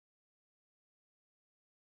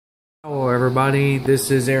Hello everybody, this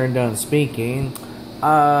is Aaron Dunn speaking.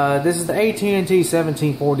 This is the AT&T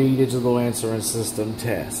 1740 digital answering system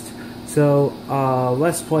test. So,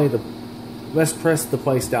 let's press the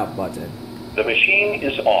play stop button. The machine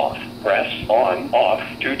is off. Press on,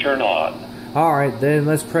 off to turn on. Alright, then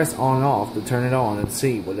let's press on off to turn it on and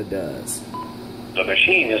see what it does. The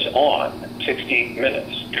machine is on. 60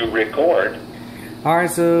 minutes to record. Alright,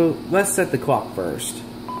 so let's set the clock first.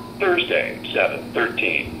 Thursday,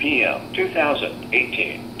 7:13 p.m.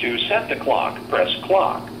 2018. To set the clock, press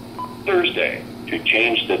clock. Thursday. To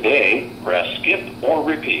change the day, press skip or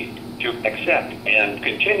repeat. To accept and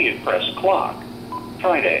continue, press clock.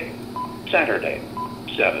 Friday. Saturday,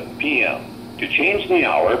 7 p.m. To change the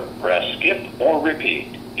hour, press skip or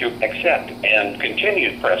repeat. To accept and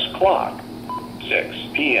continue, press clock. 6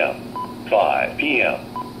 p.m., 5 p.m.,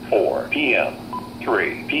 4 p.m.,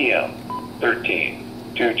 3 p.m., 13.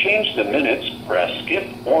 To change the minutes, press skip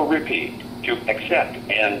or repeat. To accept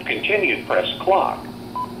and continue, press clock.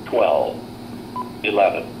 12,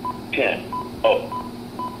 11, 10,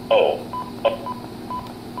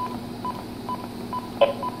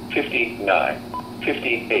 59,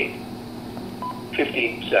 58,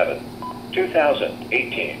 57,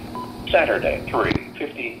 2018. Saturday,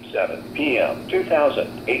 3:57 p.m.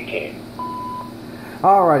 2018.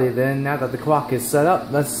 Alrighty then, now that the clock is set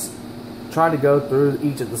up, let's try to go through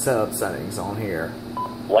each of the setup settings on here.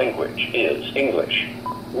 Language is English.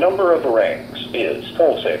 Number of rings is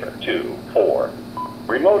full saver 2, 4.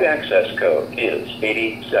 Remote access code is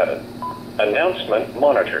 87. Announcement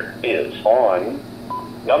monitor is on.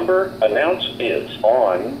 Number announce is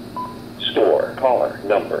on. Store caller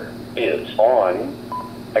number is on.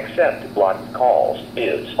 Accept blocked calls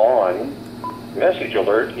is on. Message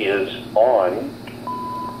alert is on.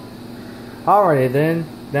 Alrighty then,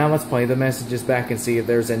 now let's play the messages back and see if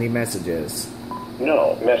there's any messages.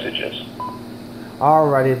 No messages.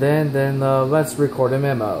 Alrighty then let's record a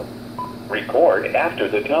memo. Record after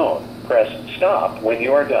the tone. Press stop when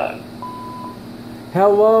you are done.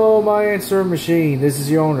 Hello, my answering machine. This is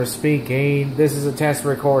your owner speaking. This is a test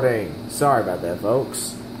recording. Sorry about that,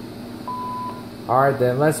 folks. Alright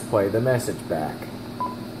then, let's play the message back.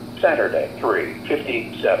 Saturday,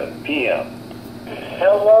 3:57 p.m.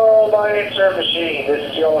 Hello, my answer machine.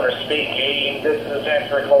 This is your owner speaking. This is a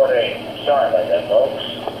test recording. Sorry about that, folks.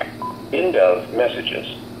 End of messages.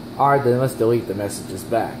 Alright then, let's delete the messages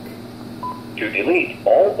back. To delete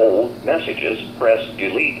all old messages, press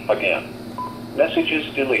delete again.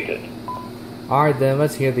 Messages deleted. Alright then,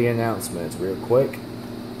 let's hear the announcements real quick.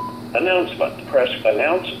 Announcement. Press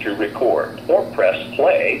announce to record or press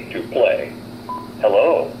play to play.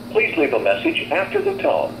 Hello. Please leave a message after the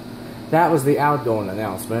tone. That was the outgoing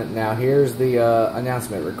announcement. Now here's the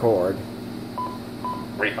announcement record.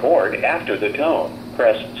 Record after the tone.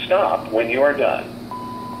 Press stop when you are done.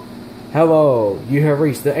 Hello, you have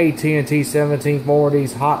reached the AT&T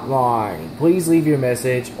 1740's hotline. Please leave your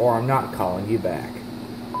message or I'm not calling you back.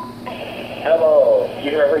 Hello,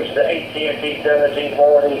 you have reached the AT&T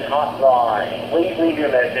 1740 hotline. Please leave your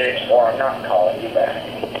message or I'm not calling you back.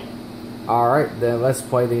 Alright, then let's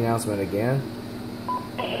play the announcement again.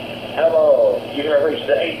 Hello, you have reached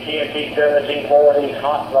the AT&T 1740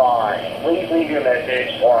 hotline. Please leave your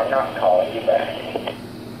message or I'm not calling you back.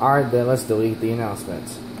 Alright, then let's delete the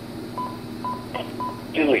announcements.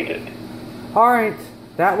 Deleted. Alright,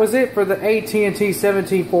 that was it for the AT&T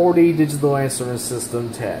 1740 digital answering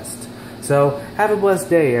system test. So, have a blessed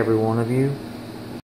day, every one of you.